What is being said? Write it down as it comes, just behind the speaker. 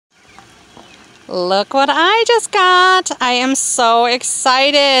Look what I just got. I am so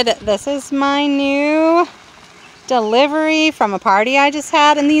excited. This is my new delivery from a party I just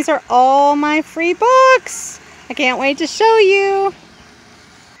had, and these are all my free books. I can't wait to show you.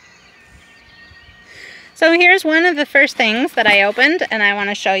 So here's one of the first things that I opened, and I want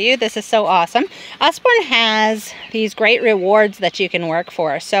to show you. This is so awesome. Usborne has these great rewards that you can work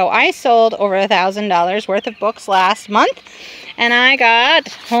for. So I sold over $1,000 worth of books last month, and I got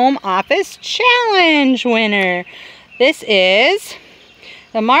Home Office Challenge winner. This is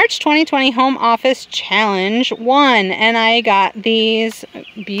the March 2020 Home Office Challenge 1, and I got these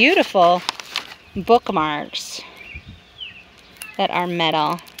beautiful bookmarks that are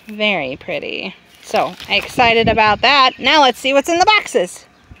metal. Very pretty. So, excited about that. Now let's see what's in the boxes.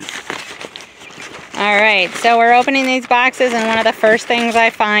 Alright, so we're opening these boxes, and one of the first things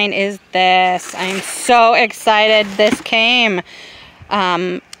I find is this. I'm so excited this came.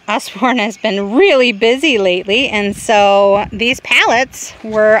 Usborne has been really busy lately, and so these pallets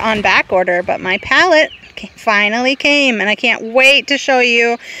were on back order, but my pallet finally came, and I can't wait to show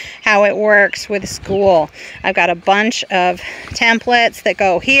you how it works with school. I've got a bunch of templates that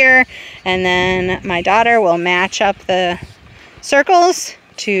go here, and then my daughter will match up the circles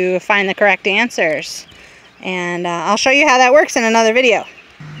to find the correct answers, and I'll show you how that works in another video.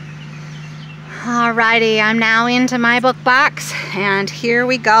 Alrighty, I'm now into my book box, and here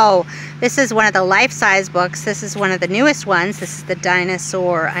we go. This is one of the life-size books. This is one of the newest ones. This is the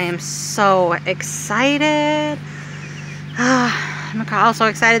dinosaur. I am so excited. I'm also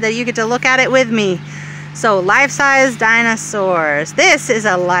excited that you get to look at it with me. So, life-size dinosaurs. This is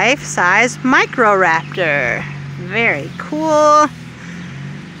a life-size Microraptor. Very cool.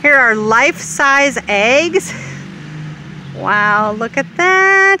 Here are life-size eggs. Wow, look at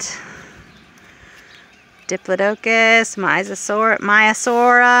that. Diplodocus,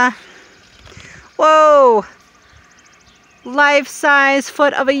 Maiasaura. Whoa! Life-size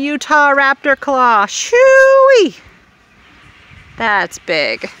foot of a Utah raptor claw. Shoo-wee! That's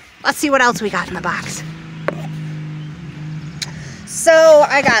big. Let's see what else we got in the box. So,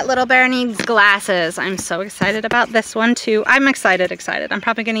 I got Little Bear Needs Glasses. I'm so excited about this one too. I'm excited. I'm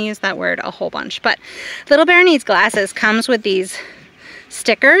probably going to use that word a whole bunch. But Little Bear Needs Glasses comes with these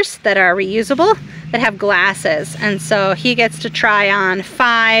stickers that are reusable that have glasses, and so he gets to try on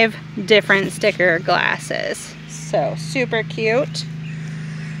 5 different sticker glasses. So super cute.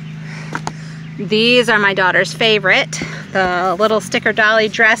 These are my daughter's favorite, the little sticker dolly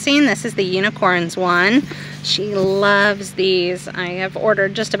dressing. This is the unicorns one. She loves these. I have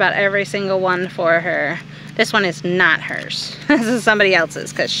ordered just about every single one for her. This one is not hers. This is somebody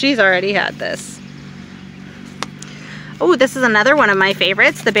else's because she's already had this. Oh, this is another one of my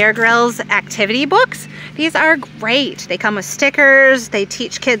favorites, the Bear Grylls activity books. These are great. They come with stickers. They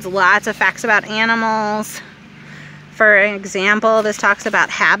teach kids lots of facts about animals. For example, this talks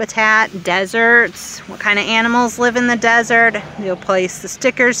about habitat, deserts, what kind of animals live in the desert. You'll place the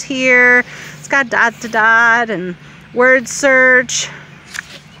stickers here. It's got dot to dot and word search,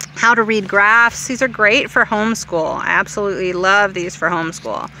 how to read graphs. These are great for homeschool. I absolutely love these for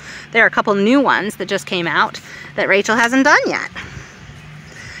homeschool. There are a couple new ones that just came out that Rachel hasn't done yet.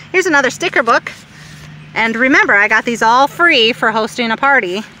 Here's another sticker book. And remember, I got these all free for hosting a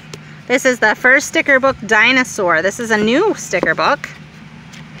party. This is the first sticker book, Dinosaur. This is a new sticker book.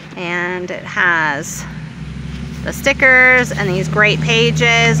 And it has the stickers and these great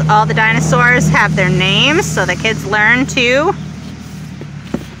pages. All the dinosaurs have their names so the kids learn too.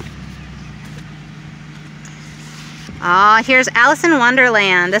 Here's Alice in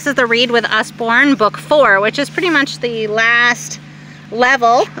Wonderland. This is the Read with Usborne book 4, which is pretty much the last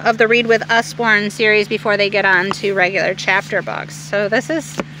level of the Read with Usborne series before they get on to regular chapter books. So this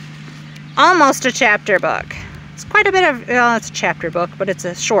is almost a chapter book. It's quite a bit of, well, it's a chapter book, but it's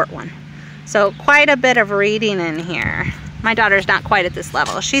a short one. So quite a bit of reading in here. My daughter's not quite at this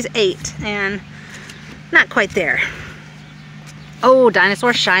level. She's 8 and not quite there. Oh,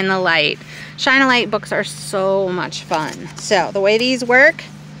 Dinosaur Shine the Light. Shine a Light books are so much fun. So the way these work,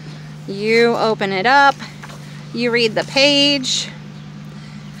 you open it up, you read the page,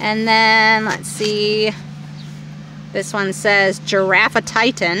 and then let's see, this one says Giraffe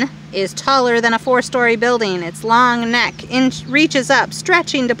Titan is taller than a 4-story building. Its long neck reaches up,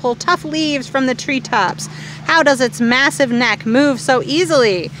 stretching to pull tough leaves from the treetops. How does its massive neck move so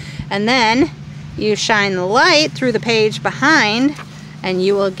easily? And then you shine the light through the page behind, and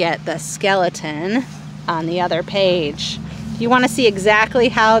you will get the skeleton on the other page. If you want to see exactly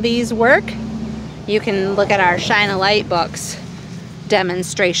how these work, you can look at our Shine a Light books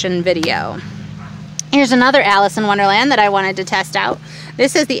demonstration video. Here's another Alice in Wonderland that I wanted to test out.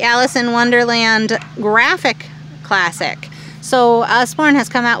 This is the Alice in Wonderland graphic classic. So Usborne has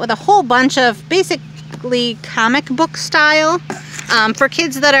come out with a whole bunch of basically comic book style for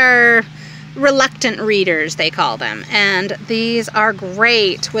kids that are reluctant readers, they call them. And these are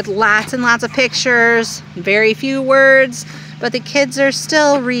great with lots and lots of pictures, very few words, but the kids are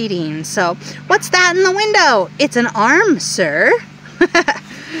still reading. So, what's that in the window? It's an arm, sir.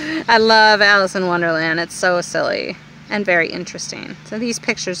 I love Alice in Wonderland. It's so silly and very interesting. So these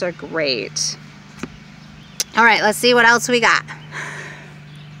pictures are great. All right, let's see what else we got.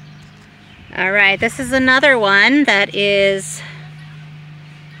 All right, this is another one that is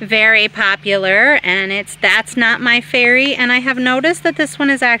very popular, and it's That's Not My Fairy, and I have noticed that this one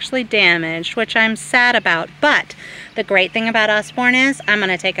is actually damaged, which I'm sad about. But the great thing about Usborne is I'm going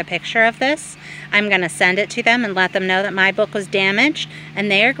to take a picture of this. I'm going to send it to them and let them know that my book was damaged, and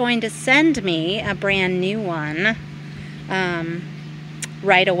they are going to send me a brand new one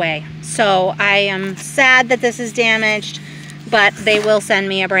right away. So I am sad that this is damaged, but they will send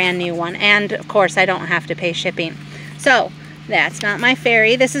me a brand new one, and of course I don't have to pay shipping. So That's Not My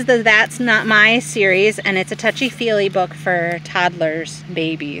Fairy. This is the That's Not My series, and it's a touchy-feely book for toddlers,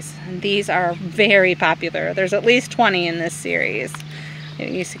 babies. And these are very popular. There's at least 20 in this series.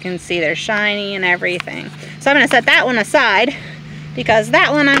 You can see they're shiny and everything. So I'm going to set that one aside, because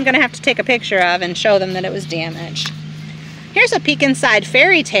that one I'm going to have to take a picture of and show them that it was damaged. Here's a peek inside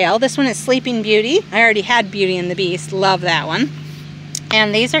Fairy Tale. This one is Sleeping Beauty. I already had Beauty and the Beast. Love that one.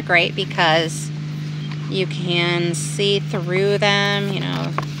 And these are great because you can see through them, you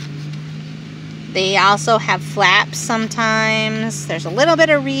know. They also have flaps sometimes. There's a little bit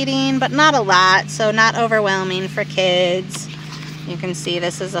of reading, but not a lot, so not overwhelming for kids. You can see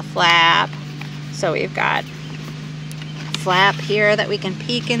this is a flap. So we've got a flap here that we can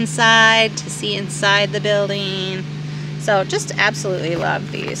peek inside to see inside the building. So just absolutely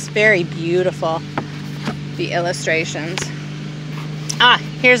love these. Very beautiful, the illustrations.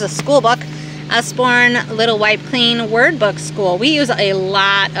 Here's a school book. Usborne Little Wipe Clean Word Book School. We use a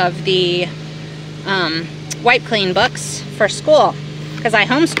lot of the Wipe Clean books for school because I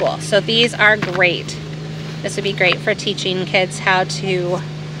homeschool. So these are great. This would be great for teaching kids how to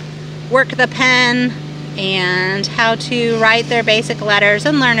work the pen and how to write their basic letters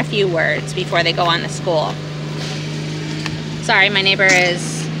and learn a few words before they go on to school. Sorry, my neighbor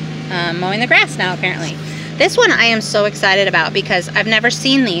is mowing the grass now apparently. This one I am so excited about because I've never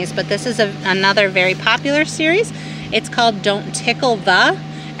seen these, but this is another very popular series. It's called Don't Tickle the,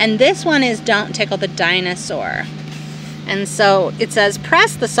 and this one is Don't Tickle the Dinosaur. And so it says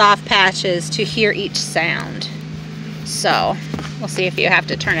press the soft patches to hear each sound. So we'll see if you have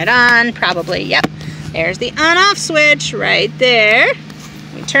to turn it on. Probably, yep. There's the on-off switch right there.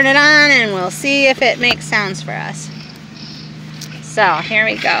 We turn it on and we'll see if it makes sounds for us. So here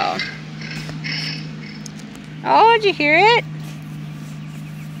we go. Oh, did you hear it?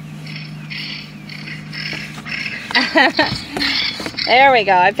 There we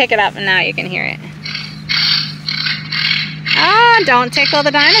go. I pick it up and now you can hear it. Don't tickle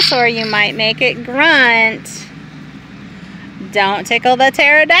the dinosaur. You might make it grunt. Don't tickle the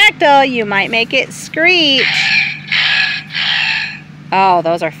pterodactyl. You might make it screech. Oh,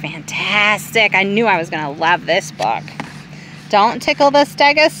 those are fantastic. I knew I was going to love this book. Don't tickle the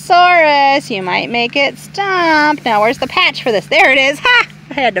stegosaurus. You might make it stomp. Now, where's the patch for this? There it is. Ha!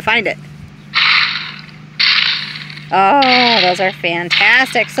 I had to find it. Oh, those are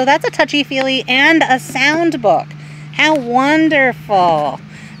fantastic. So that's a touchy-feely and a sound book. How wonderful.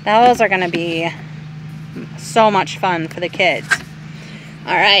 Those are going to be so much fun for the kids.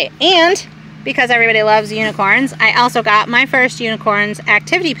 All right. And because everybody loves unicorns, I also got my first unicorns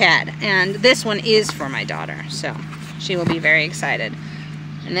activity pad. And this one is for my daughter. So she will be very excited.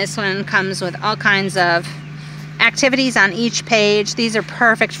 And this one comes with all kinds of activities on each page. These are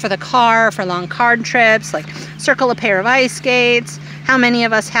perfect for the car, for long card trips, like circle a pair of ice skates, how many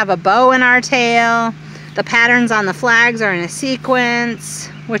of us have a bow in our tail, the patterns on the flags are in a sequence,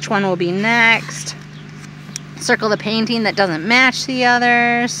 which one will be next, circle the painting that doesn't match the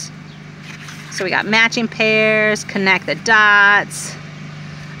others. So we got matching pairs, connect the dots,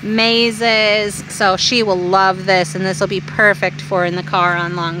 mazes. So she will love this, and this will be perfect for in the car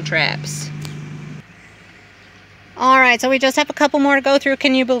on long trips. Alright, so we just have a couple more to go through.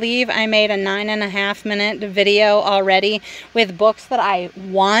 Can you believe I made a 9.5 minute video already with books that I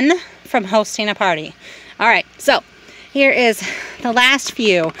won from hosting a party? Alright, so here is the last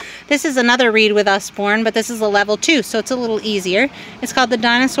few. This is another read with Usborne, but this is a level 2, so it's a little easier. It's called The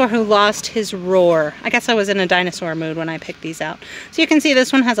Dinosaur Who Lost His Roar. I guess I was in a dinosaur mood when I picked these out. So you can see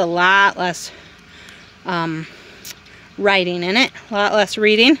this one has a lot less writing in it, a lot less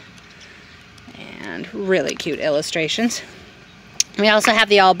reading, and really cute illustrations. We also have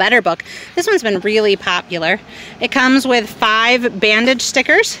the All Better book. This one's been really popular. It comes with 5 bandage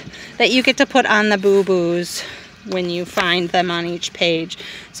stickers that you get to put on the boo-boos when you find them on each page.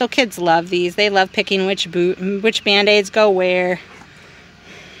 So kids love these. They love picking which band-aids go where.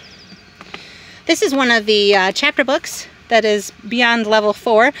 This is one of the chapter books that is beyond level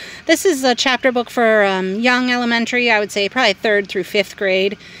 4. This is a chapter book for young elementary, I would say probably 3rd through 5th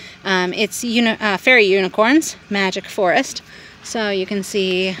grade. It's Fairy Unicorns, Magic Forest. So you can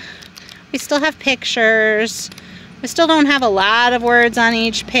see we still have pictures. We still don't have a lot of words on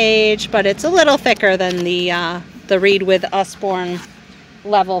each page, but it's a little thicker than the Read with Usborne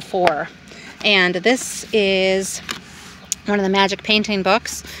level 4. And this is one of the magic painting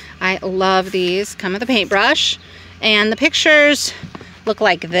books. I love these. Come with a paintbrush. And the pictures look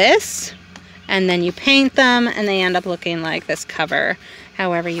like this. And then you paint them and they end up looking like this cover,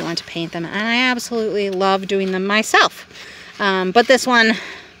 however you want to paint them. And I absolutely love doing them myself. But this one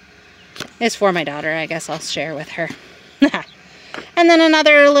is for my daughter. I guess I'll share with her. And then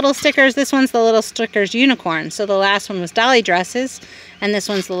another little stickers. This one's the Little Stickers Unicorn. So the last one was Dolly Dresses, and this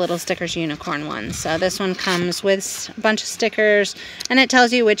one's the Little Stickers Unicorn one. So this one comes with a bunch of stickers, and it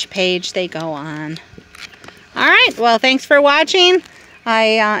tells you which page they go on. Alright, well, thanks for watching.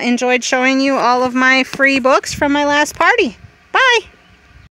 I enjoyed showing you all of my free books from my last party.